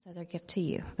As our gift to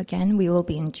you. Again, we will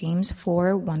be in James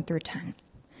 4, 1 through 10.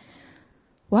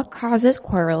 What causes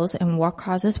quarrels and what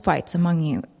causes fights among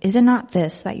you? Is it not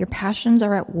this, that your passions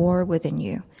are at war within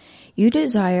you? You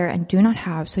desire and do not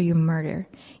have, so you murder.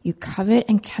 You covet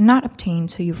and cannot obtain,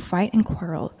 so you fight and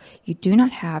quarrel. You do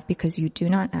not have because you do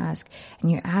not ask,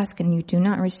 and you ask and you do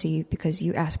not receive because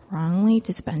you ask wrongly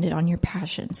to spend it on your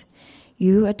passions.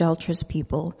 You adulterous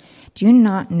people, do you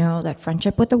not know that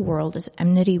friendship with the world is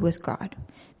enmity with God?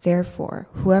 Therefore,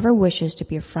 whoever wishes to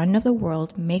be a friend of the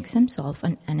world makes himself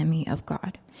an enemy of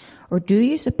God. Or do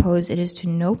you suppose it is to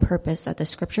no purpose that the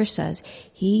scripture says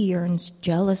he yearns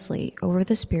jealously over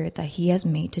the Spirit that he has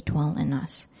made to dwell in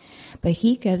us? But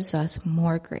he gives us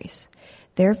more grace.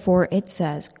 Therefore it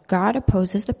says, God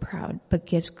opposes the proud, but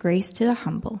gives grace to the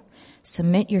humble.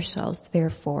 Submit yourselves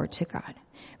therefore to God.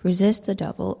 Resist the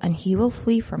devil, and he will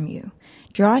flee from you.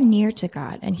 Draw near to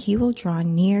God, and he will draw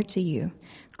near to you.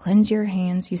 Cleanse your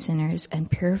hands, you sinners, and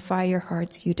purify your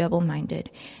hearts, you double-minded.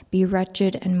 Be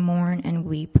wretched and mourn and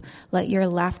weep. Let your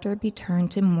laughter be turned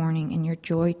to mourning and your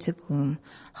joy to gloom.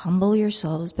 Humble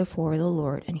yourselves before the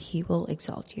Lord, and he will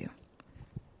exalt you.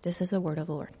 This is the word of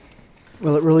the Lord.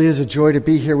 Well, it really is a joy to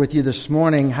be here with you this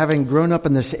morning. Having grown up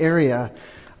in this area,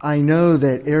 I know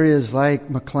that areas like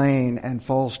McLean and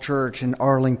Falls Church and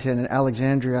Arlington and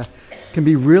Alexandria can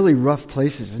be really rough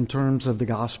places in terms of the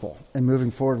gospel and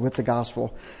moving forward with the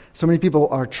gospel. So many people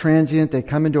are transient. They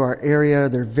come into our area.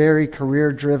 They're very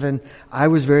career driven. I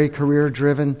was very career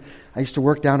driven. I used to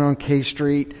work down on K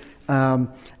Street. And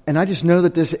I just know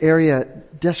that this area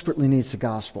desperately needs the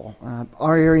gospel.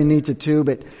 Our area needs it too,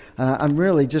 but I'm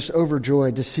really just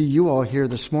overjoyed to see you all here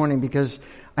this morning because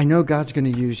I know God's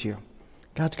going to use you.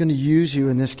 God's going to use you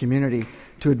in this community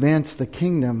to advance the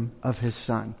kingdom of his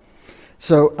son.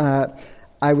 So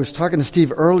I was talking to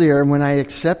Steve earlier, and when I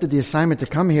accepted the assignment to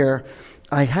come here,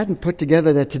 I hadn't put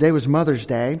together that today was Mother's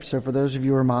Day. So for those of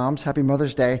you who are moms, happy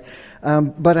Mother's Day.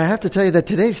 But I have to tell you that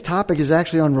today's topic is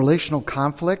actually on relational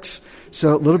conflicts.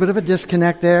 So a little bit of a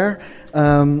disconnect there.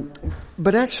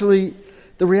 But actually,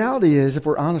 the reality is, if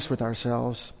we're honest with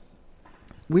ourselves,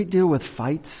 we deal with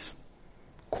fights,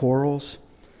 quarrels,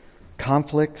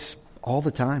 conflicts all the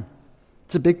time.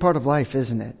 It's a big part of life,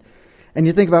 isn't it? And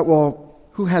you think about, well,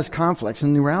 who has conflicts?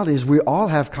 And the reality is we all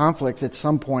have conflicts at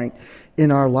some point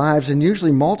in our lives, and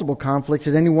usually multiple conflicts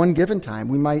at any one given time.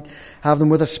 We might have them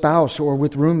with a spouse or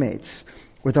with roommates,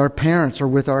 with our parents or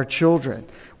with our children,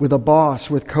 with a boss,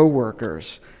 with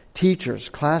coworkers, teachers,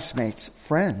 classmates,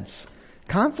 friends.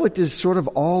 Conflict is sort of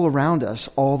all around us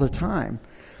all the time.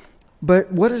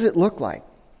 But what does it look like?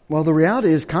 Well, the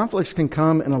reality is conflicts can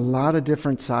come in a lot of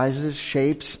different sizes,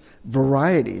 shapes,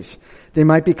 varieties. They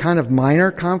might be kind of minor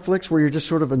conflicts where you're just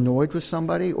sort of annoyed with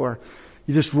somebody, or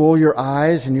you just roll your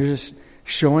eyes and you're just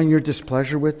showing your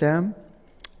displeasure with them.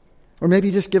 Or maybe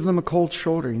you just give them a cold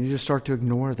shoulder and you just start to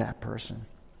ignore that person.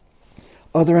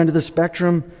 Other end of the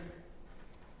spectrum,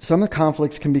 some of the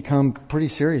conflicts can become pretty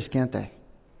serious, can't they?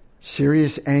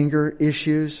 Serious anger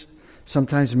issues,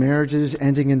 sometimes marriages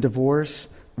ending in divorce,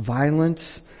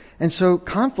 violence. And so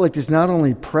conflict is not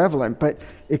only prevalent, but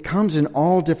it comes in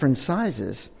all different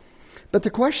sizes. But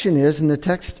the question is, and the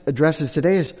text addresses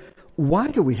today, is why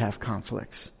do we have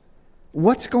conflicts?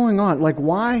 What's going on? Like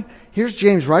why? Here's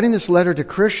James writing this letter to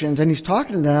Christians, and he's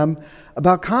talking to them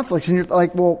about conflicts. And you're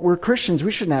like, well, we're Christians.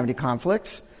 We shouldn't have any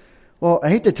conflicts. Well,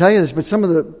 I hate to tell you this, but some of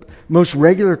the most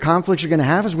regular conflicts you're going to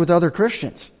have is with other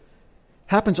Christians.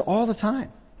 Happens all the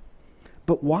time.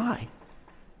 But why?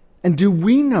 And do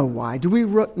we know why? Do we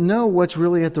know what's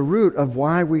really at the root of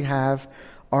why we have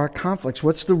our conflicts?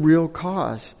 What's the real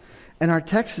cause? And our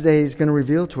text today is going to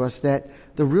reveal to us that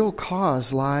the real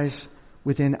cause lies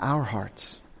within our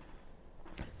hearts.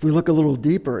 If we look a little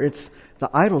deeper, it's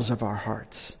the idols of our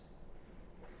hearts.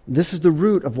 This is the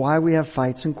root of why we have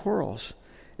fights and quarrels.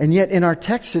 And yet in our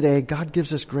text today, God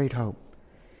gives us great hope.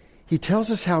 He tells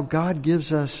us how God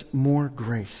gives us more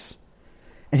grace.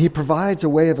 And he provides a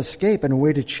way of escape and a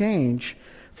way to change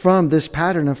from this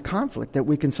pattern of conflict that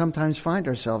we can sometimes find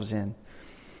ourselves in.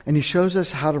 And he shows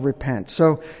us how to repent.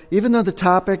 So even though the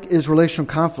topic is relational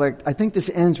conflict, I think this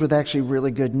ends with actually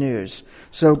really good news.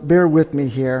 So bear with me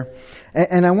here.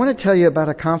 And I want to tell you about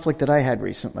a conflict that I had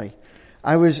recently.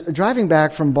 I was driving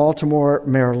back from Baltimore,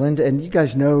 Maryland, and you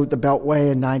guys know the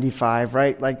Beltway and 95,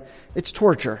 right? Like, it's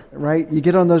torture, right? You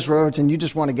get on those roads and you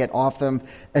just want to get off them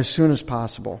as soon as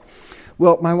possible.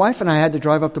 Well, my wife and I had to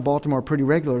drive up to Baltimore pretty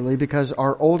regularly because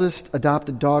our oldest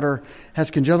adopted daughter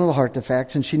has congenital heart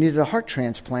defects and she needed a heart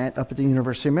transplant up at the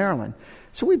University of Maryland.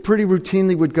 So we pretty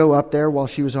routinely would go up there while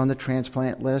she was on the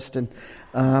transplant list and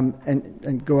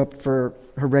go up for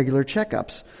her regular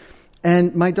checkups.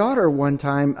 And my daughter one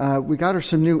time, we got her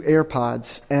some new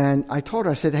AirPods, and I told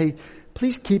her, I said, hey,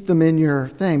 please keep them in your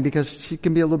thing because she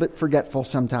can be a little bit forgetful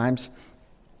sometimes.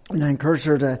 And I encouraged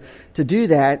her to do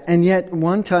that. And yet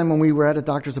one time when we were at a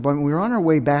doctor's appointment, we were on our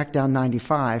way back down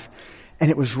 95,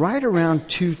 and it was right around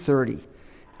 2:30.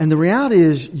 And the reality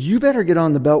is you better get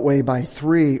on the Beltway by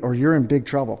 3 or you're in big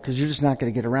trouble because you're just not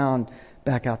going to get around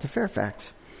back out to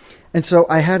Fairfax. And so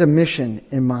I had a mission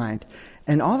in mind.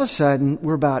 And all of a sudden,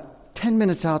 we're about 10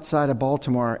 minutes outside of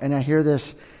Baltimore, and I hear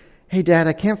this, hey, Dad,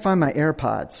 I can't find my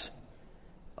AirPods.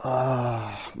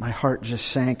 Oh, my heart just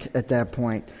sank at that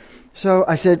point. So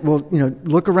I said, well,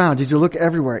 look around. Did you look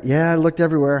everywhere? Yeah, I looked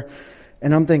everywhere.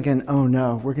 And I'm thinking, oh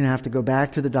no, we're going to have to go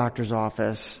back to the doctor's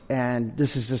office, and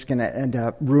this is just going to end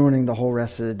up ruining the whole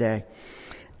rest of the day.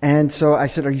 And so I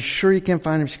said, are you sure you can't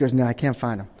find them? She goes, no, I can't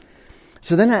find them.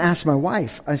 So then I asked my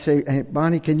wife, I say, hey,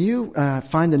 Bonnie, can you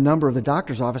find the number of the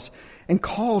doctor's office and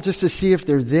call just to see if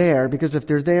they're there? Because if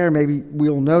they're there, maybe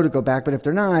we'll know to go back. But if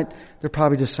they're not, they're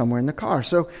probably just somewhere in the car.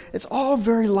 So it's all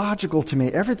very logical to me.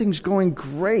 Everything's going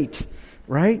great,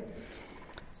 right?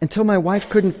 Until my wife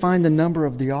couldn't find the number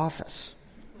of the office.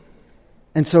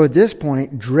 And so at this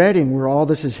point, dreading where all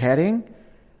this is heading,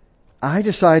 I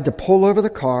decided to pull over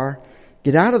the car,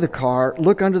 get out of the car,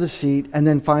 look under the seat, and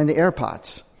then find the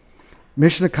AirPods.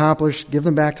 Mission accomplished, give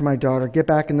them back to my daughter, get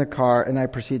back in the car, and I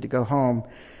proceed to go home.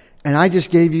 And I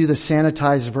just gave you the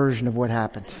sanitized version of what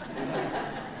happened.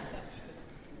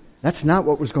 That's not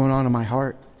what was going on in my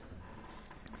heart.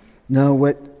 No,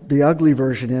 what the ugly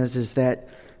version is that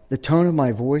the tone of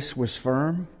my voice was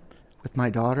firm with my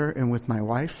daughter and with my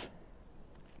wife.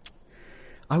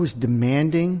 I was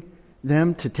demanding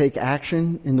them to take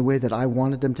action in the way that I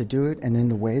wanted them to do it and in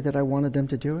the way that I wanted them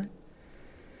to do it.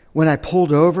 When I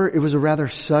pulled over, it was a rather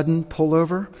sudden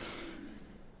pullover.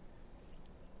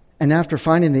 And after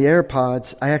finding the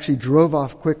AirPods, I actually drove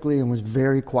off quickly and was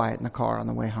very quiet in the car on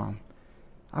the way home.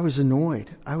 I was annoyed.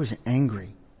 I was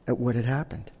angry at what had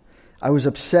happened. I was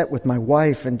upset with my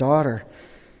wife and daughter.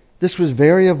 This was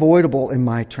very avoidable in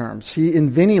my terms. See, in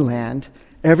Vinnyland,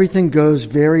 everything goes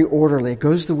very orderly. It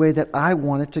goes the way that I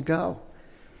want it to go.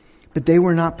 But they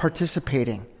were not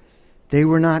participating. They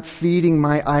were not feeding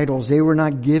my idols. They were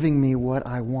not giving me what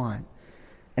I want.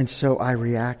 And so I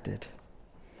reacted.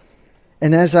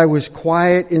 And as I was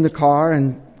quiet in the car,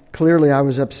 and clearly I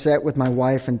was upset with my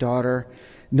wife and daughter,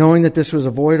 knowing that this was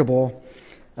avoidable,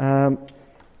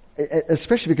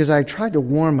 especially because I tried to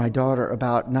warn my daughter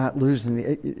about not losing.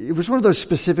 It was one of those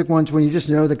specific ones when you just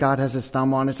know that God has his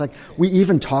thumb on. It's like, we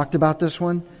even talked about this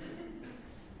one.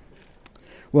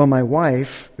 Well, my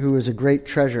wife, who is a great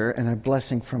treasure and a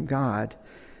blessing from God,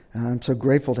 I'm so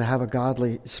grateful to have a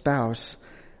godly spouse,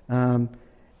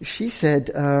 she said,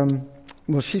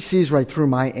 she sees right through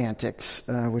my antics,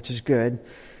 which is good.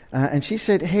 And she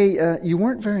said, hey, you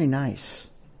weren't very nice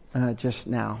just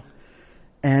now.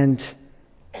 And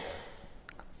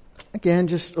again,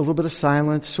 just a little bit of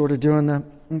silence, sort of doing the,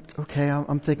 okay,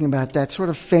 I'm thinking about that, sort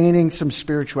of feigning some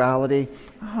spirituality.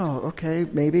 Oh, okay,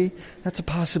 maybe that's a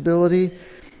possibility.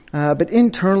 But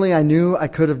internally, I knew I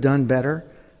could have done better.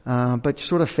 But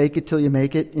sort of fake it till you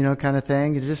make it, kind of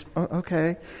thing. You just,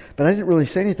 okay. But I didn't really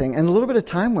say anything. And a little bit of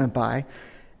time went by,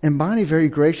 and Bonnie very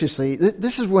graciously,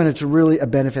 this is when it's really a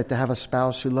benefit to have a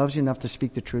spouse who loves you enough to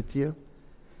speak the truth to you.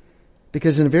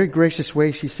 Because in a very gracious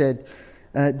way, she said,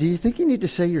 do you think you need to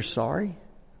say you're sorry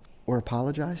or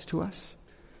apologize to us?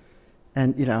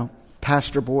 And,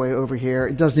 pastor boy over here,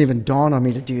 it doesn't even dawn on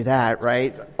me to do that,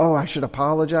 right? Oh, I should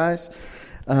apologize.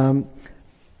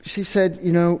 She said,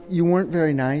 you weren't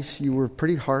very nice. You were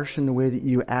pretty harsh in the way that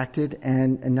you acted,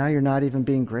 and now you're not even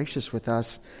being gracious with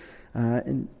us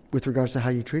with regards to how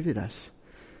you treated us.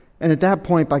 And at that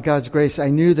point, by God's grace, I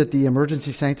knew that the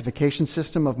emergency sanctification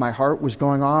system of my heart was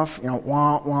going off.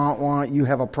 You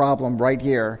have a problem right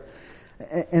here.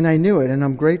 And I knew it, and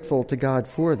I'm grateful to God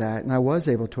for that. And I was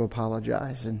able to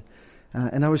apologize, and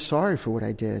I was sorry for what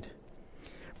I did.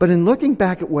 But in looking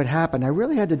back at what happened, I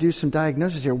really had to do some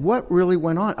diagnosis here. What really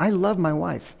went on? I love my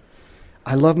wife.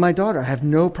 I love my daughter. I have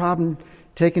no problem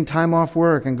taking time off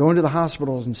work and going to the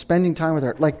hospitals and spending time with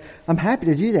her. I'm happy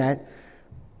to do that.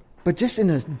 But just in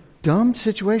a dumb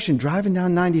situation, driving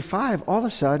down 95, all of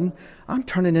a sudden, I'm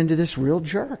turning into this real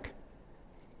jerk.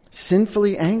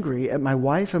 Sinfully angry at my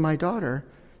wife and my daughter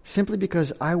simply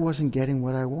because I wasn't getting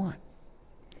what I want.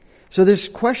 So this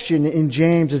question in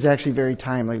James is actually very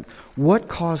timely. What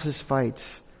causes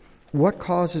fights? What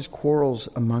causes quarrels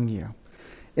among you?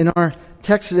 In our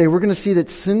text today, we're going to see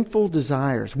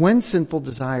that when sinful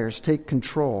desires take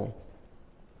control,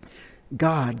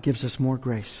 God gives us more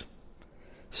grace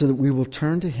so that we will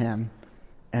turn to Him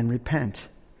and repent.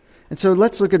 And so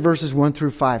let's look at verses 1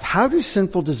 through 5. How do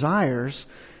sinful desires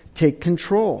take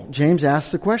control? James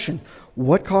asks the question,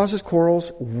 what causes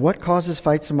quarrels? What causes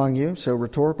fights among you? So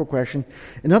rhetorical question.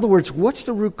 In other words, what's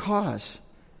the root cause?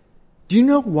 Do you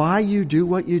know why you do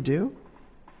what you do?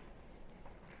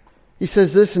 He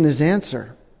says this in his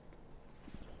answer.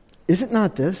 Is it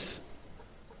not this?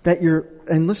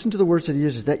 And listen to the words that he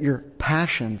uses, that your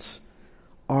passions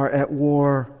are at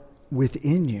war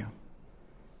within you.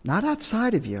 Not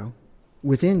outside of you,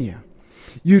 within you.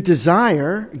 You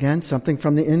desire, again, something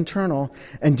from the internal,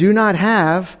 and do not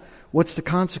have. What's the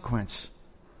consequence?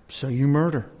 So you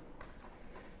murder.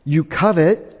 You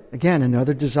covet, again,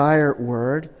 another desire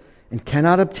word, and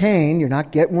cannot obtain. You're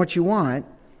not getting what you want.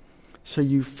 So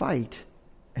you fight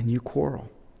and you quarrel.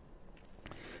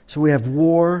 So we have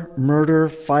war, murder,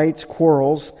 fights,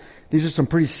 quarrels. These are some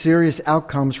pretty serious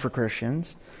outcomes for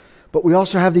Christians. But we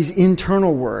also have these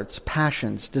internal words,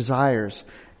 passions, desires,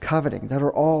 coveting, that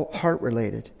are all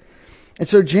heart-related. And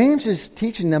so James is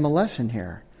teaching them a lesson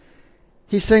here.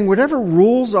 He's saying whatever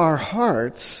rules our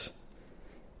hearts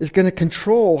is going to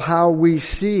control how we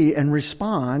see and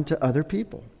respond to other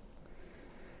people.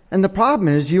 And the problem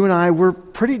is, you and I, we're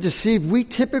pretty deceived. We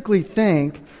typically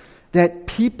think that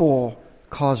people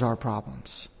cause our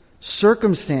problems.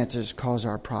 Circumstances cause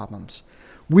our problems.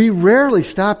 We rarely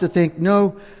stop to think,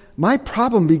 no, my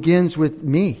problem begins with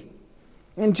me.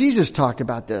 And Jesus talked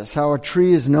about this, how a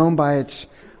tree is known by its,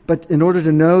 but in order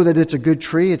to know that it's a good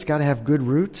tree, it's got to have good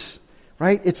roots,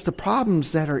 right? It's the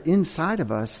problems that are inside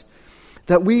of us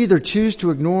that we either choose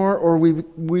to ignore or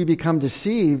we become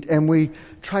deceived and we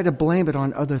try to blame it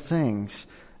on other things,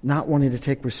 not wanting to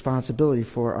take responsibility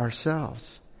for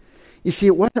ourselves. You see,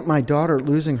 it wasn't my daughter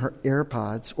losing her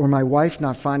AirPods or my wife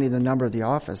not finding the number of the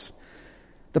office.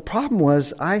 The problem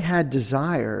was I had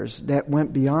desires that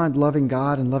went beyond loving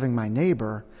God and loving my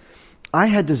neighbor. I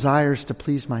had desires to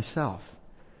please myself.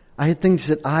 I had things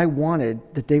that I wanted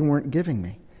that they weren't giving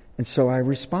me. And so I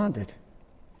responded.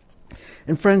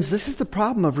 And friends, this is the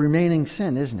problem of remaining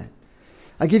sin, isn't it?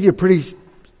 I give you a pretty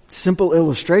simple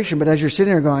illustration, but as you're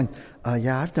sitting there going,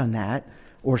 yeah, I've done that,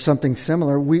 or something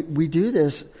similar, we do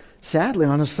this, sadly,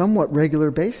 on a somewhat regular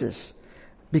basis.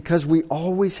 Because we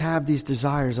always have these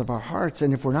desires of our hearts.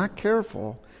 And if we're not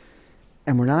careful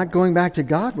and we're not going back to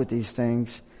God with these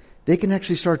things, they can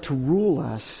actually start to rule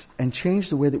us and change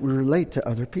the way that we relate to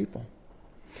other people.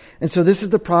 And so this is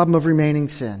the problem of remaining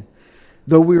sin.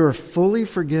 Though we are fully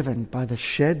forgiven by the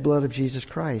shed blood of Jesus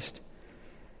Christ,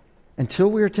 until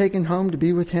we are taken home to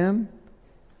be with Him,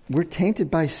 we're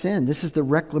tainted by sin. This is the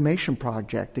reclamation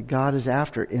project that God is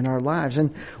after in our lives.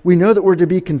 And we know that we're to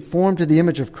be conformed to the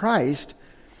image of Christ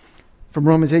from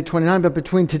Romans 8:29, but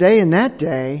between today and that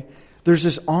day, there's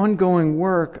this ongoing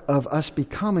work of us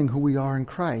becoming who we are in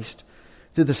Christ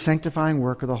through the sanctifying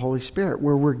work of the Holy Spirit,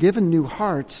 where we're given new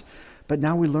hearts, but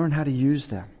now we learn how to use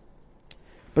them.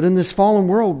 But in this fallen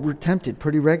world, we're tempted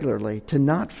pretty regularly to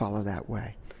not follow that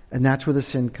way. And that's where the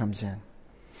sin comes in.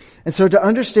 And so to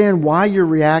understand why you're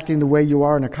reacting the way you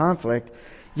are in a conflict,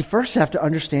 you first have to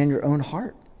understand your own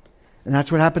heart. And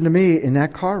that's what happened to me in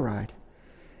that car ride.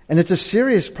 And it's a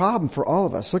serious problem for all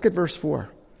of us. Look at verse 4.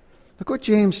 Look what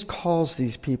James calls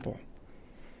these people.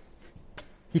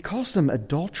 He calls them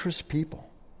adulterous people.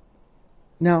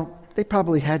 Now, they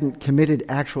probably hadn't committed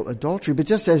actual adultery, but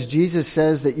just as Jesus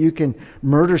says that you can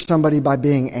murder somebody by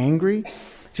being angry,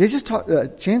 James is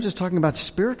talking about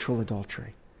spiritual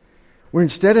adultery, where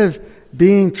instead of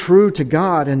being true to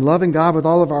God and loving God with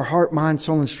all of our heart, mind,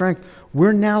 soul, and strength,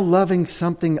 we're now loving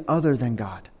something other than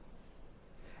God.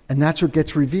 And that's what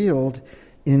gets revealed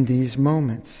in these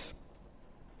moments.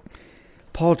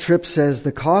 Paul Tripp says,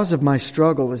 the cause of my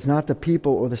struggle is not the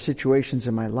people or the situations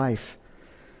in my life,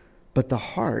 but the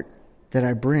heart that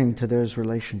I bring to those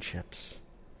relationships.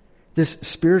 This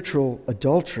spiritual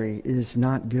adultery is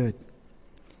not good.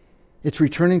 It's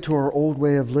returning to our old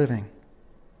way of living.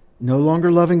 No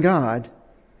longer loving God,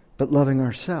 but loving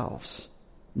ourselves,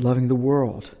 loving the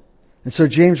world. And so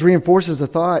James reinforces the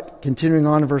thought, continuing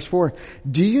on in verse 4.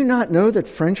 Do you not know that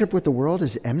friendship with the world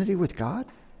is enmity with God?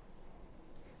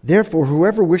 Therefore,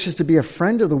 whoever wishes to be a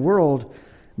friend of the world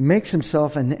makes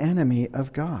himself an enemy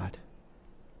of God.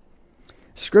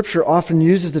 Scripture often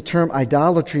uses the term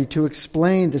idolatry to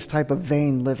explain this type of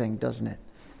vain living, doesn't it?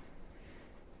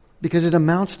 Because it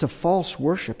amounts to false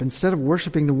worship. Instead of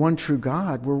worshiping the one true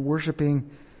God, we're worshiping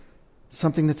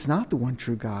something that's not the one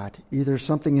true God. Either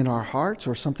something in our hearts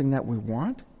or something that we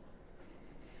want.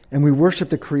 And we worship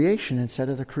the creation instead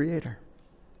of the Creator.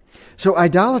 So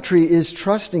idolatry is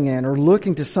trusting in or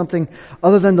looking to something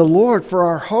other than the Lord for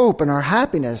our hope and our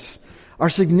happiness, our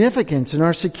significance and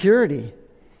our security.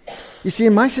 You see,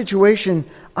 in my situation,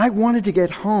 I wanted to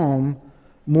get home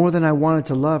more than I wanted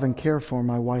to love and care for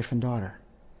my wife and daughter.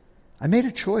 I made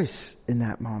a choice in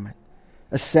that moment.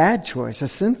 A sad choice, a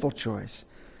sinful choice.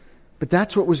 But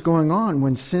that's what was going on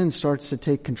when sin starts to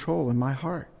take control in my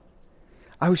heart.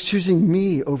 I was choosing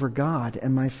me over God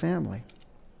and my family.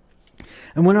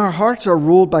 And when our hearts are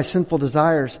ruled by sinful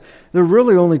desires, there are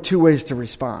really only two ways to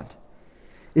respond.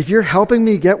 If you're helping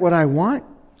me get what I want,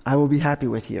 I will be happy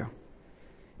with you.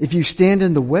 If you stand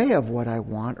in the way of what I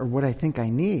want or what I think I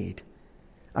need,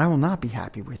 I will not be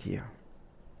happy with you.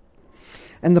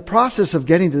 And the process of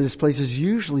getting to this place is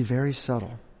usually very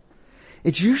subtle.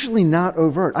 It's usually not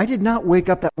overt. I did not wake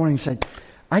up that morning and say,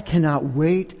 I cannot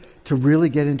wait to really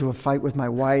get into a fight with my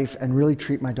wife and really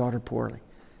treat my daughter poorly.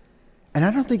 And I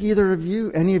don't think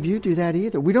any of you do that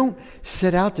either. We don't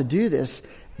set out to do this.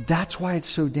 That's why it's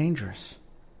so dangerous.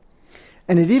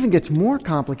 And it even gets more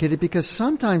complicated because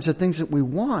sometimes the things that we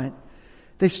want,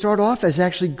 they start off as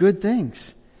actually good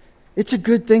things. It's a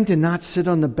good thing to not sit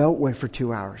on the beltway for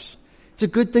 2 hours. It's a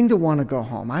good thing to want to go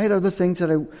home. I had other things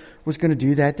that I was going to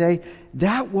do that day.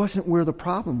 That wasn't where the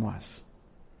problem was.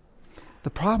 The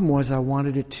problem was I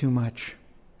wanted it too much.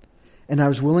 And I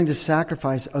was willing to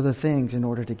sacrifice other things in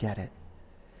order to get it.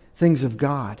 Things of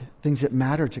God, things that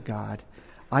matter to God,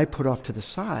 I put off to the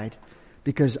side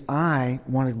because I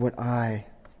wanted what I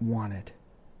wanted.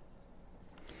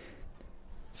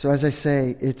 So as I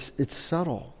say, it's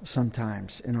subtle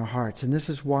sometimes in our hearts. And this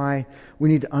is why we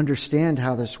need to understand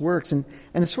how this works. And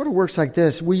it sort of works like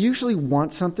this. We usually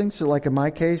want something. So like in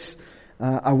my case,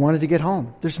 I wanted to get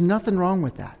home. There's nothing wrong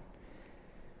with that.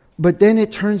 But then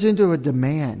it turns into a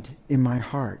demand in my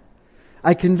heart.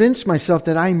 I convince myself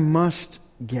that I must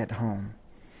get home.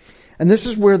 And this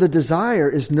is where the desire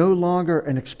is no longer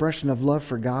an expression of love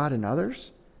for God and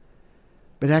others,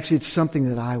 but actually it's something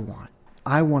that I want.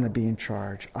 I want to be in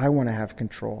charge. I want to have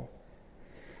control.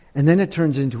 And then it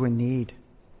turns into a need.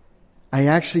 I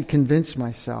actually convince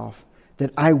myself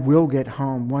that I will get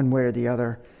home one way or the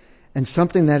other, and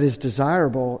something that is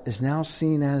desirable is now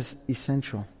seen as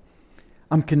essential.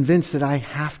 I'm convinced that I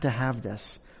have to have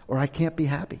this, or I can't be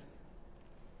happy.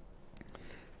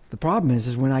 The problem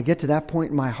is when I get to that point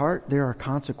in my heart, there are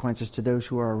consequences to those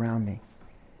who are around me.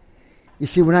 You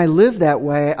see, when I live that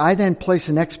way, I then place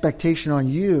an expectation on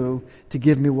you to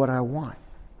give me what I want.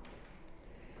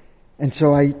 And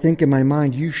so I think in my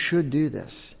mind, you should do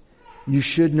this. You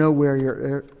should know where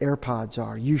your AirPods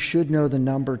are. You should know the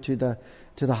number to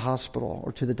the hospital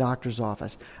or to the doctor's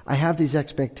office. I have these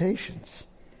expectations.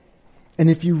 And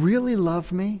if you really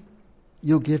love me,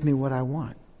 you'll give me what I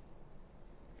want.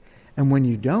 And when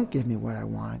you don't give me what I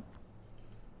want,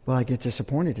 well, I get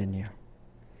disappointed in you.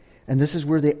 And this is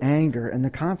where the anger and the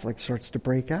conflict starts to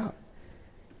break out.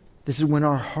 This is when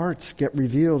our hearts get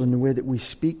revealed in the way that we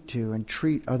speak to and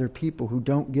treat other people who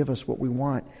don't give us what we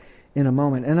want in a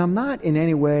moment. And I'm not in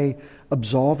any way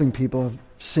absolving people of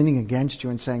sinning against you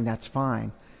and saying that's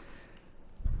fine.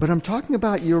 But I'm talking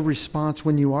about your response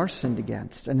when you are sinned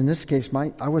against. And in this case,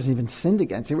 I wasn't even sinned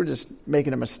against. They were just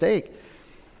making a mistake.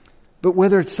 But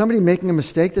whether it's somebody making a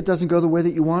mistake that doesn't go the way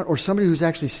that you want or somebody who's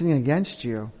actually sinning against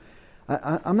you,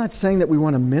 I'm not saying that we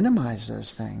want to minimize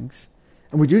those things.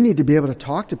 And we do need to be able to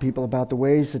talk to people about the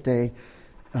ways that they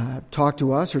talk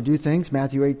to us or do things.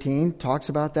 Matthew 18 talks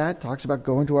about that, talks about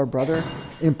going to our brother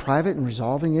in private and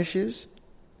resolving issues.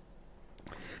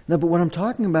 No, but what I'm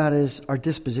talking about is our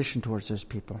disposition towards those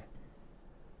people.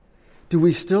 Do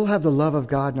we still have the love of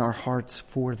God in our hearts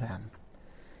for them?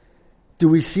 Do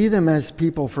we see them as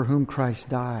people for whom Christ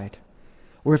died?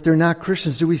 Or if they're not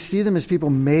Christians, do we see them as people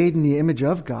made in the image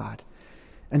of God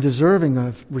and deserving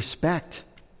of respect,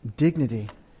 dignity,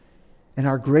 and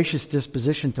our gracious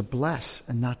disposition to bless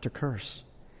and not to curse?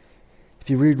 If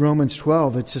you read Romans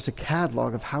 12, it's just a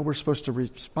catalog of how we're supposed to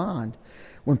respond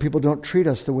when people don't treat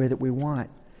us the way that we want.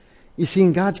 You see,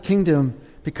 in God's kingdom,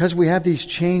 because we have these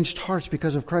changed hearts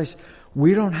because of Christ,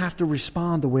 we don't have to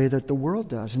respond the way that the world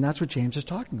does. And that's what James is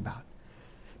talking about.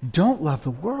 Don't love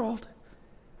the world.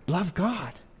 Love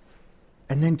God.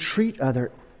 And then treat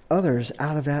others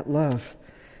out of that love.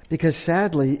 Because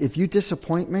sadly, if you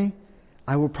disappoint me,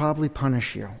 I will probably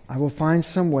punish you. I will find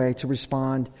some way to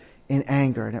respond in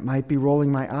anger. And it might be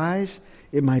rolling my eyes.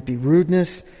 It might be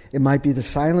rudeness. It might be the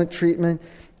silent treatment.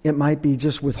 It might be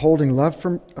just withholding love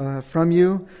from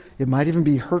you. It might even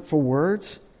be hurtful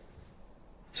words.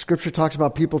 Scripture talks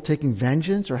about people taking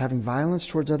vengeance or having violence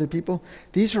towards other people.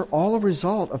 These are all a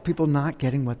result of people not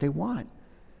getting what they want,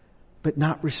 but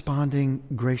not responding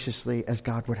graciously as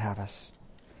God would have us.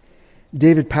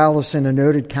 David Powlison, a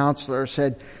noted counselor,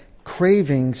 said,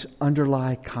 cravings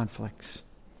underlie conflicts.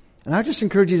 And I just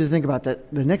encourage you to think about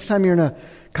that. The next time you're in a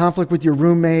conflict with your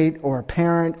roommate or a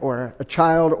parent or a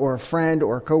child or a friend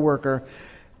or a coworker,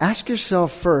 ask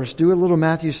yourself first, do a little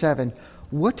Matthew 7,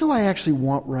 what do I actually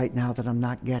want right now that I'm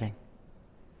not getting?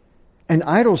 And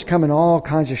idols come in all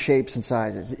kinds of shapes and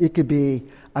sizes. It could be,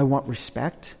 I want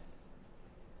respect.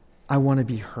 I want to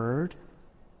be heard.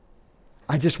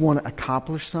 I just want to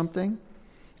accomplish something.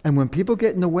 And when people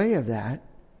get in the way of that,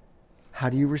 how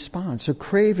do you respond? So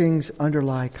cravings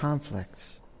underlie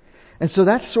conflicts. And so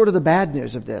that's sort of the bad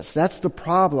news of this. That's the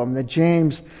problem that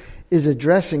James is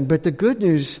addressing. But the good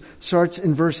news starts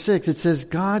in verse 6. It says,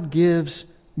 God gives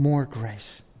more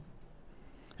grace.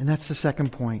 And that's the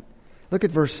second point. Look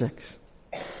at verse 6.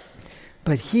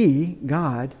 But He,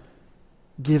 God,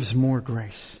 gives more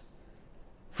grace.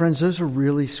 Friends, those are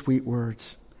really sweet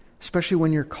words, especially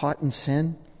when you're caught in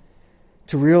sin.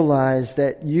 To realize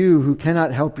that you who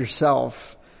cannot help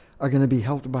yourself are going to be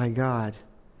helped by God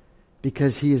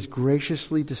because He is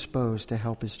graciously disposed to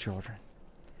help His children.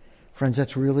 Friends,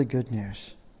 that's really good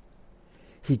news.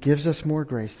 He gives us more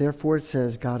grace. Therefore, it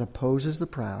says, God opposes the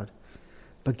proud,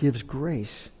 but gives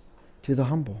grace to the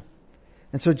humble.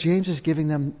 And so James is giving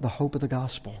them the hope of the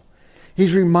gospel.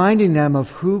 He's reminding them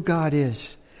of who God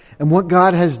is and what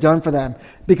God has done for them.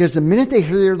 Because the minute they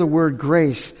hear the word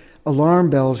grace, alarm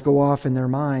bells go off in their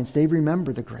minds. They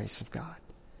remember the grace of God.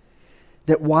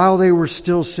 That while they were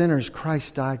still sinners,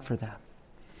 Christ died for them.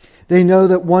 They know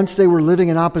that once they were living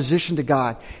in opposition to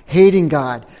God, hating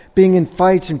God, being in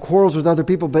fights and quarrels with other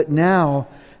people, but now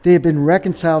they have been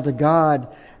reconciled to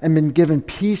God and been given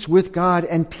peace with God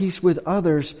and peace with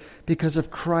others because of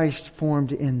Christ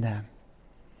formed in them.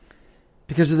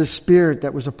 Because of the Spirit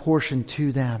that was apportioned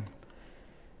to them.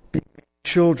 Being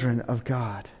children of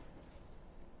God.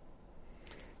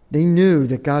 They knew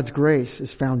that God's grace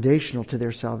is foundational to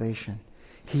their salvation.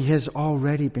 He has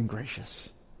already been gracious.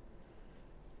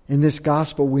 In this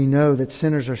gospel, we know that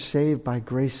sinners are saved by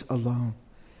grace alone.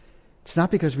 It's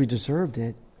not because we deserved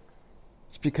it.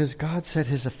 It's because God set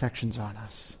His affections on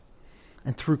us.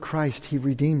 And through Christ, He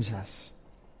redeems us.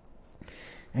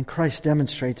 And Christ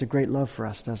demonstrates a great love for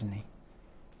us, doesn't He?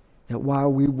 That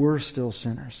while we were still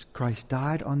sinners, Christ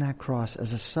died on that cross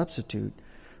as a substitute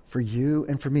for you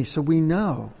and for me. So we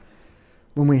know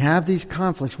when we have these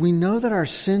conflicts, we know that our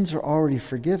sins are already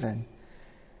forgiven.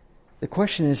 The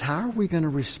question is, how are we going to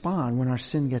respond when our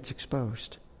sin gets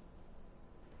exposed?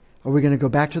 Are we going to go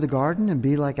back to the garden and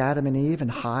be like Adam and Eve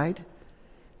and hide?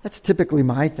 That's typically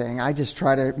my thing. I just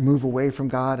try to move away from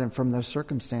God and from those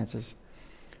circumstances.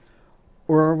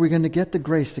 Or are we going to get the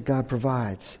grace that God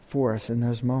provides for us in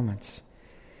those moments?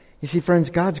 You see, friends,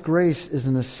 God's grace is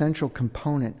an essential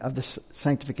component of the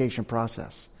sanctification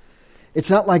process. It's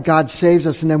not like God saves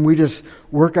us and then we just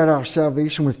work out our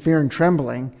salvation with fear and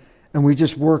trembling and we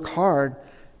just work hard.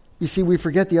 You see, we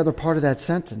forget the other part of that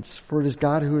sentence. For it is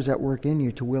God who is at work in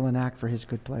you to will and act for His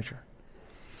good pleasure.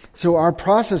 So our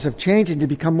process of changing to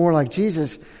become more like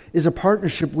Jesus is a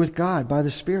partnership with God by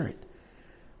the Spirit,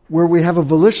 where we have a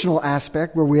volitional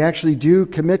aspect, where we actually do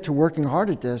commit to working hard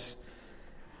at this,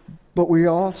 but we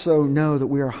also know that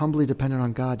we are humbly dependent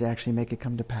on God to actually make it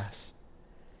come to pass.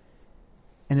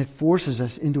 And it forces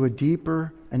us into a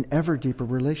deeper and ever deeper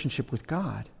relationship with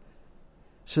God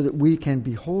so that we can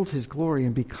behold His glory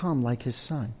and become like His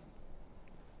Son.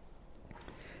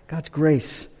 God's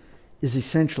grace is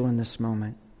essential in this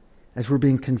moment as we're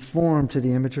being conformed to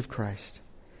the image of Christ.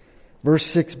 Verse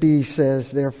 6b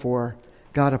says, therefore,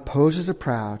 God opposes the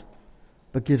proud,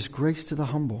 but gives grace to the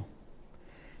humble.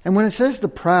 And when it says the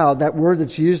proud, that word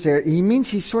that's used there, He means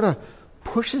He sort of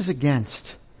pushes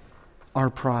against our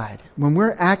pride. When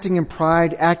we're acting in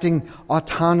pride, acting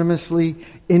autonomously,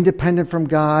 independent from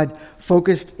God,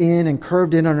 focused in and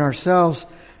curved in on ourselves,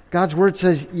 God's word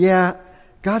says, yeah,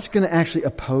 God's going to actually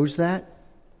oppose that.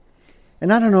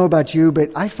 And I don't know about you,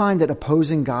 but I find that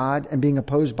opposing God and being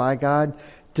opposed by God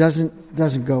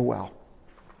doesn't go well.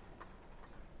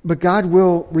 But God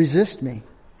will resist me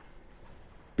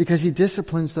because He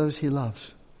disciplines those He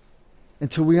loves,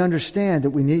 until we understand that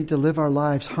we need to live our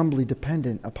lives humbly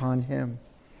dependent upon Him.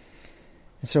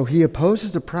 And so He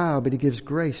opposes the proud, but He gives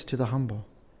grace to the humble.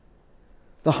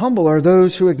 The humble are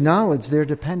those who acknowledge their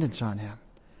dependence on Him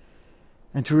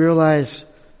and to realize,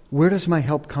 where does my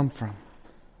help come from?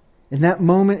 In that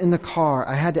moment in the car,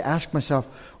 I had to ask myself,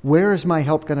 where is my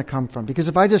help going to come from? Because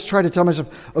if I just try to tell myself,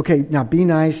 okay, now be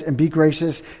nice and be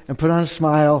gracious and put on a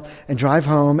smile and drive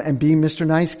home and be Mr.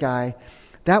 Nice Guy,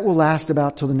 that will last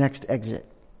about till the next exit,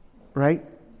 right?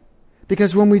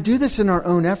 Because when we do this in our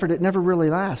own effort, it never really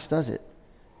lasts, does it?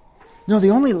 No,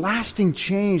 the only lasting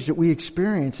change that we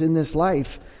experience in this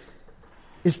life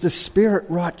is the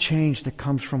Spirit-wrought change that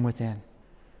comes from within.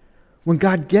 When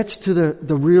God gets to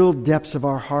the real depths of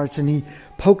our hearts and He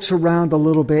pokes around a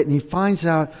little bit and He finds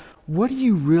out, what do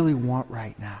you really want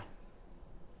right now?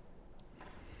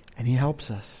 And He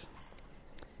helps us.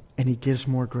 And He gives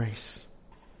more grace.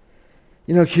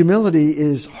 You know, humility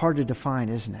is hard to define,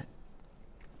 isn't it?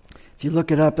 If you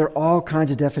look it up, there are all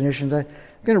kinds of definitions. I'm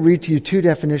going to read to you 2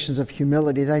 definitions of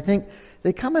humility that I think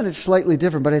they come at it slightly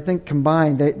different, but I think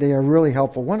combined they are really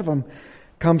helpful. One of them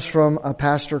comes from a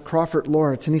pastor, Crawford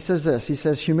Lawrence, and he says this. He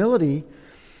says, humility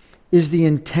is the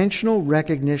intentional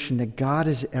recognition that God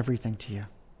is everything to you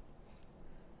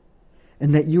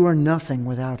and that you are nothing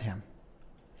without Him.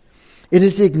 It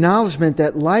is the acknowledgement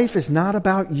that life is not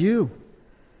about you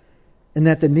and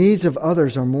that the needs of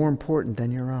others are more important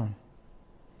than your own.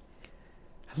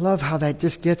 I love how that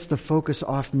just gets the focus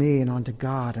off me and onto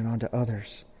God and onto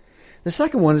others. The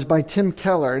second one is by Tim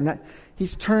Keller, and he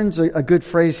turns a good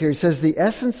phrase here. He says, the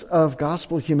essence of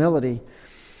gospel humility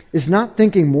is not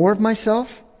thinking more of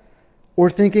myself or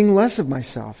thinking less of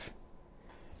myself.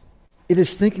 It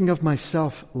is thinking of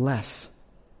myself less.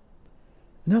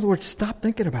 In other words, stop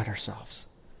thinking about ourselves.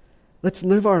 Let's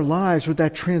live our lives with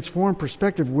that transformed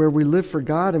perspective where we live for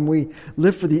God and we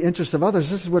live for the interests of others.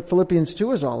 This is what Philippians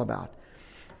 2 is all about.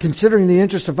 Considering the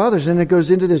interests of others, and it goes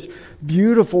into this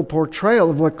beautiful portrayal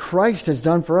of what Christ has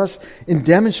done for us in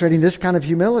demonstrating this kind of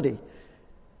humility.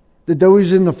 That though He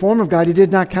was in the form of God, He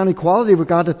did not count equality with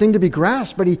God a thing to be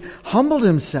grasped, but He humbled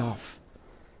Himself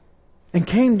and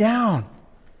came down,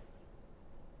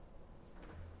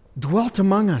 dwelt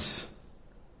among us,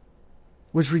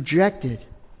 was rejected,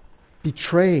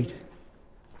 betrayed,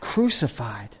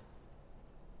 crucified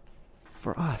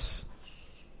for us.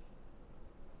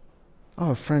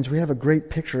 Oh, friends, we have a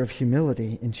great picture of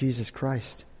humility in Jesus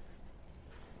Christ.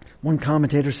 One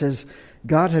commentator says,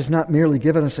 God has not merely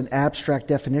given us an abstract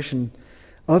definition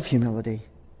of humility.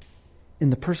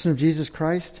 In the person of Jesus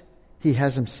Christ, He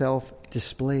has Himself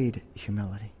displayed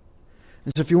humility.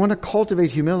 And so if you want to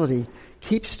cultivate humility,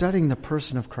 keep studying the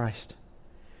person of Christ.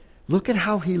 Look at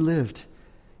how He lived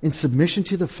in submission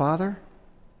to the Father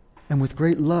and with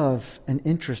great love and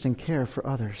interest and care for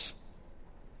others.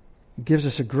 It gives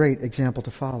us a great example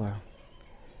to follow.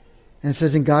 And it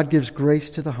says, and God gives grace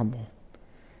to the humble.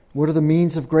 What are the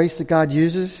means of grace that God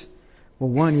uses? Well,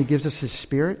 one, He gives us His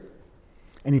Spirit,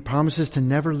 and He promises to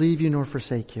never leave you nor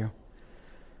forsake you.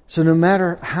 So no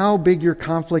matter how big your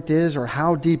conflict is or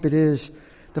how deep it is,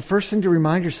 the first thing to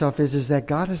remind yourself is that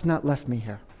God has not left me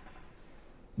here.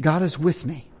 God is with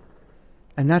me.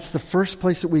 And that's the first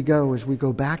place that we go, is we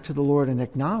go back to the Lord and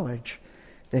acknowledge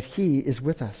that He is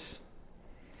with us.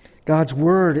 God's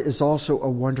Word is also a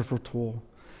wonderful tool.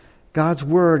 God's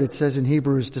Word, it says in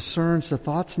Hebrews, discerns the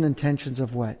thoughts and intentions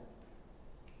of what?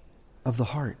 Of the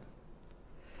heart.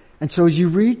 And so as you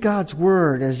read God's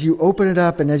Word, as you open it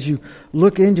up and as you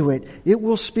look into it, it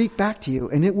will speak back to you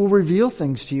and it will reveal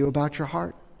things to you about your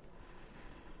heart.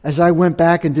 As I went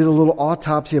back and did a little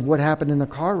autopsy of what happened in the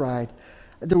car ride,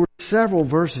 there were several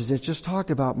verses that just talked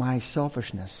about my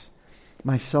selfishness,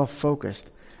 my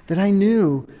self-focused, that I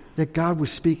knew that God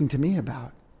was speaking to me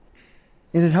about.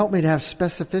 And it helped me to have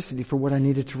specificity for what I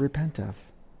needed to repent of.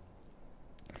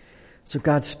 So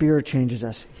God's Spirit changes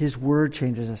us. His Word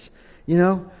changes us. You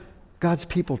know, God's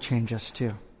people change us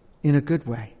too, in a good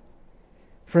way.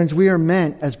 Friends, we are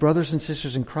meant as brothers and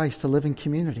sisters in Christ to live in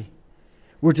community.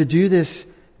 We're to do this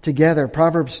together.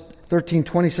 Proverbs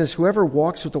 13:20 says, whoever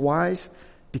walks with the wise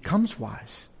becomes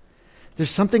wise. There's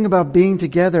something about being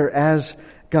together as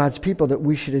God's people that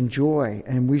we should enjoy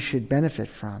and we should benefit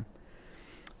from.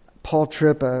 Paul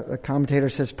Tripp, a commentator,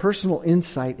 says personal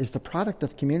insight is the product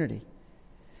of community.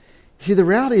 See, the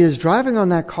reality is, driving on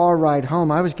that car ride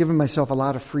home, I was giving myself a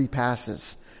lot of free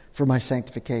passes for my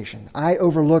sanctification. I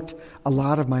overlooked a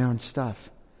lot of my own stuff.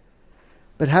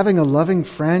 But having a loving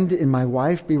friend in my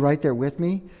wife be right there with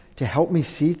me to help me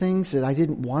see things that I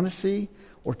didn't want to see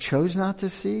or chose not to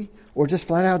see or just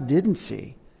flat out didn't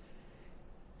see,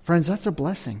 friends, that's a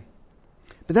blessing.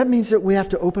 But that means that we have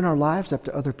to open our lives up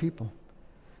to other people.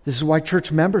 This is why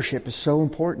church membership is so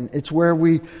important. It's where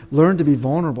we learn to be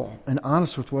vulnerable and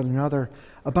honest with one another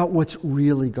about what's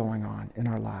really going on in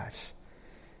our lives.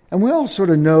 And we all sort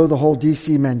of know the whole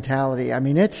DC mentality. I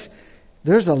mean,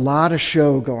 there's a lot of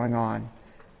show going on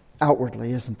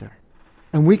outwardly, isn't there?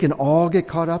 And we can all get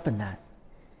caught up in that.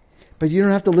 But you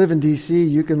don't have to live in DC.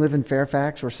 You can live in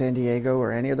Fairfax or San Diego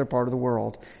or any other part of the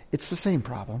world. It's the same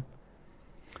problem.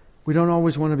 We don't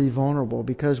always want to be vulnerable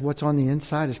because what's on the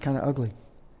inside is kind of ugly.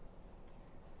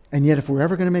 And yet if we're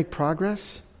ever going to make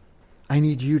progress, I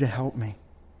need you to help me.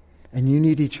 And you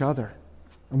need each other.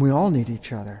 And we all need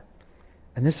each other.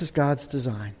 And this is God's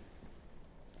design.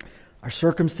 Our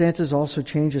circumstances also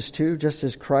change us too, just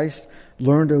as Christ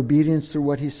learned obedience through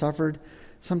what he suffered.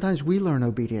 Sometimes we learn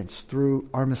obedience through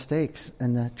our mistakes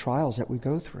and the trials that we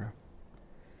go through.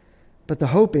 But the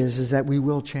hope is that we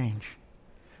will change.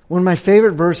 One of my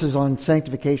favorite verses on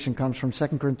sanctification comes from 2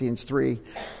 Corinthians 3,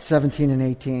 17 and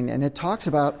 18. And it talks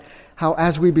about how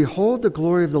as we behold the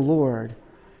glory of the Lord,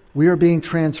 we are being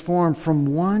transformed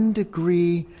from one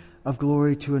degree of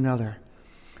glory to another.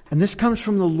 And this comes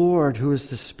from the Lord, who is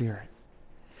the Spirit.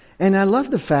 And I love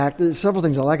the fact, there's several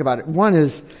things I like about it. One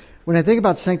is, when I think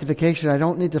about sanctification, I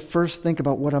don't need to first think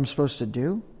about what I'm supposed to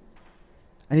do.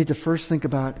 I need to first think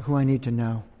about who I need to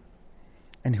know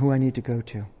and who I need to go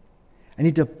to. I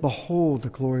need to behold the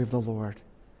glory of the Lord.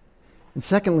 And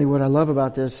secondly, what I love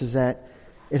about this is that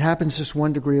it happens just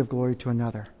one degree of glory to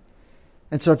another.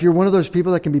 And so if you're one of those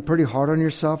people that can be pretty hard on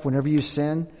yourself whenever you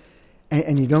sin,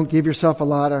 and you don't give yourself a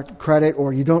lot of credit,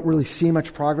 or you don't really see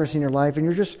much progress in your life, and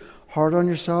you're just hard on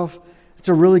yourself, it's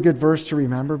a really good verse to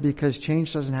remember, because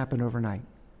change doesn't happen overnight.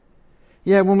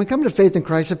 Yeah, when we come to faith in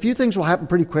Christ, a few things will happen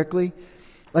pretty quickly.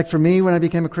 Like for me, when I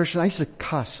became a Christian, I used to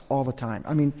cuss all the time.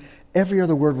 I mean, every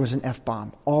other word was an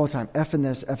F-bomb all the time. F in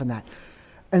this, F in that.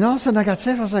 And all of a sudden I got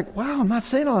saved. I was like, wow, I'm not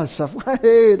saying all that stuff.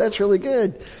 Hey, that's really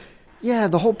good. Yeah,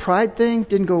 the whole pride thing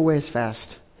didn't go away as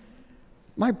fast.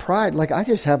 My pride, like I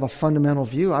just have a fundamental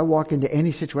view. I walk into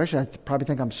any situation. I probably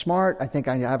think I'm smart. I think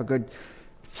I have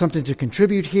something to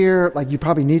contribute here. Like you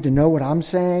probably need to know what I'm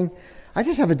saying. I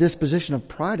just have a disposition of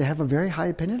pride. I have a very high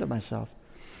opinion of myself.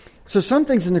 So some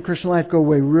things in the Christian life go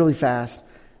away really fast.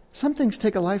 Some things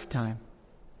take a lifetime.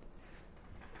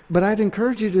 But I'd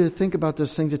encourage you to think about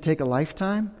those things that take a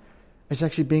lifetime as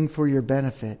actually being for your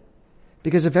benefit.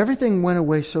 Because if everything went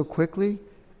away so quickly,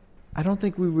 I don't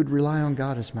think we would rely on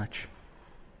God as much.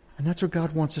 And that's what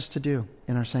God wants us to do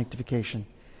in our sanctification.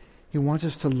 He wants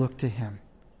us to look to Him.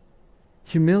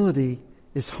 Humility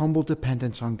is humble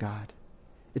dependence on God.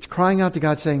 It's crying out to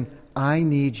God saying, I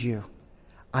need you.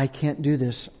 I can't do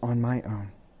this on my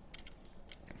own.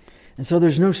 And so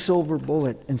there's no silver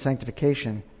bullet in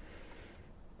sanctification,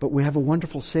 but we have a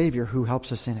wonderful Savior who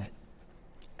helps us in it.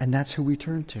 And that's who we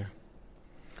turn to.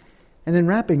 And in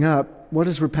wrapping up, what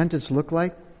does repentance look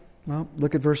like? Well,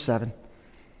 look at verse 7.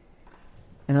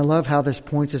 And I love how this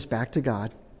points us back to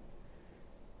God.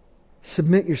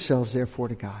 Submit yourselves, therefore,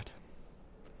 to God,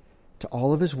 to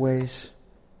all of His ways,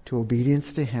 to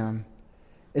obedience to Him.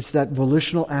 It's that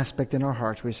volitional aspect in our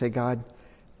hearts where we say, God,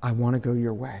 I want to go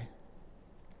your way.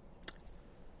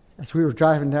 As we were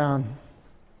driving down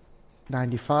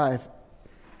 95,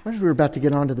 as we were about to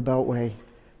get onto the Beltway,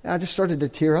 I just started to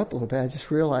tear up a little bit. I just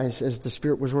realized as the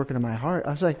Spirit was working in my heart,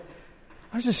 I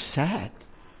was just sad.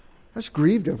 I was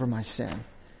grieved over my sin.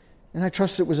 And I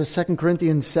trust it was a 2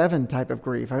 Corinthians 7 type of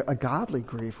grief, a godly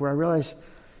grief, where I realized,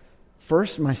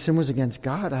 first, my sin was against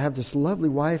God. I have this lovely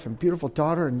wife and beautiful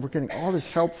daughter, and we're getting all this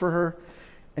help for her.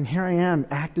 And here I am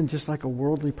acting just like a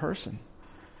worldly person.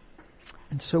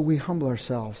 And so we humble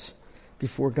ourselves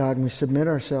before God, and we submit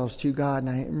ourselves to God. And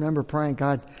I remember praying,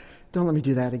 God, don't let me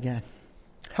do that again.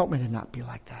 Help me to not be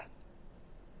like that.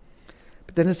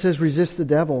 But then it says, resist the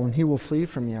devil, and he will flee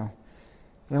from you.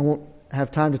 And I won't have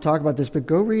time to talk about this, but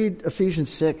go read Ephesians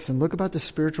 6 and look about the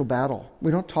spiritual battle.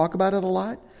 We don't talk about it a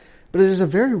lot, but it is a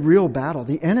very real battle.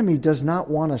 The enemy does not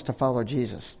want us to follow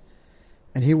Jesus,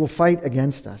 and he will fight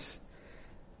against us.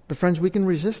 But friends, we can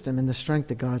resist him in the strength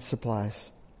that God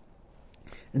supplies.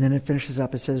 And then it finishes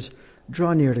up. It says,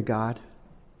 draw near to God.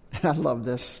 And I love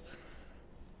this.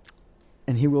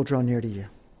 And he will draw near to you.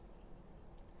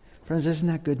 Friends, isn't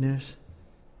that good news?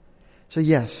 So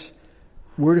yes,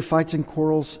 where do fights and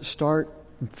quarrels start?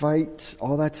 And fights,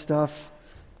 all that stuff.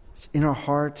 It's in our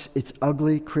hearts. It's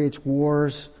ugly, creates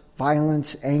wars,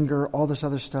 violence, anger, all this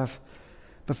other stuff.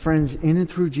 But friends, in and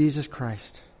through Jesus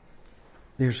Christ,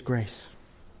 there's grace.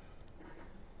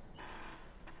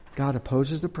 God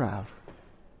opposes the proud,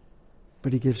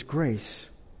 but he gives grace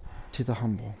to the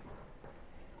humble.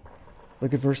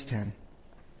 Look at verse 10.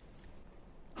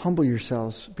 Humble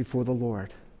yourselves before the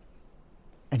Lord,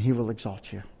 and he will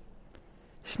exalt you.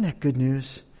 Isn't that good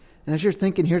news? And as you're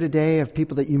thinking here today of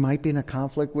people that you might be in a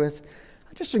conflict with,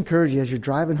 I just encourage you as you're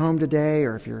driving home today,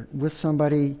 or if you're with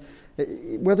somebody,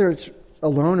 whether it's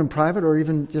alone in private or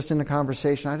even just in a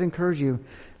conversation, I'd encourage you,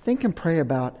 think and pray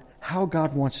about how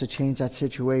God wants to change that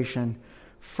situation,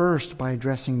 first by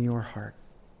addressing your heart.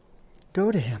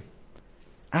 Go to him.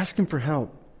 Ask him for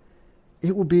help.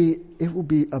 It will be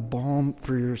a balm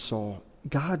for your soul.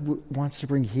 God wants to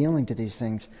bring healing to these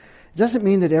things. It doesn't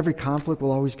mean that every conflict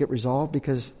will always get resolved,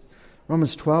 because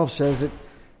Romans 12 says that,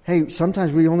 hey,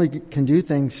 sometimes we only can do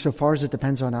things so far as it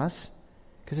depends on us.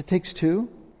 because it takes two.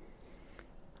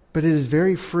 But it is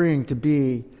very freeing to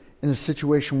be in a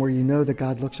situation where you know that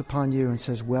God looks upon you and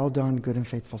says, well done, good and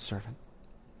faithful servant.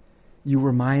 You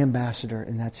were my ambassador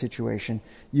in that situation.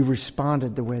 You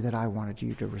responded the way that I wanted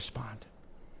you to respond.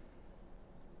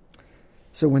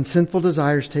 So when sinful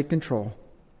desires take control,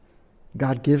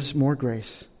 God gives more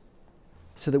grace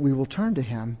so that we will turn to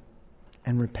Him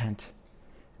and repent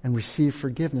and receive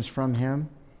forgiveness from Him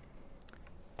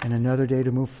and another day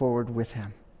to move forward with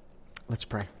Him. Let's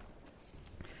pray.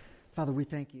 Father, we thank you.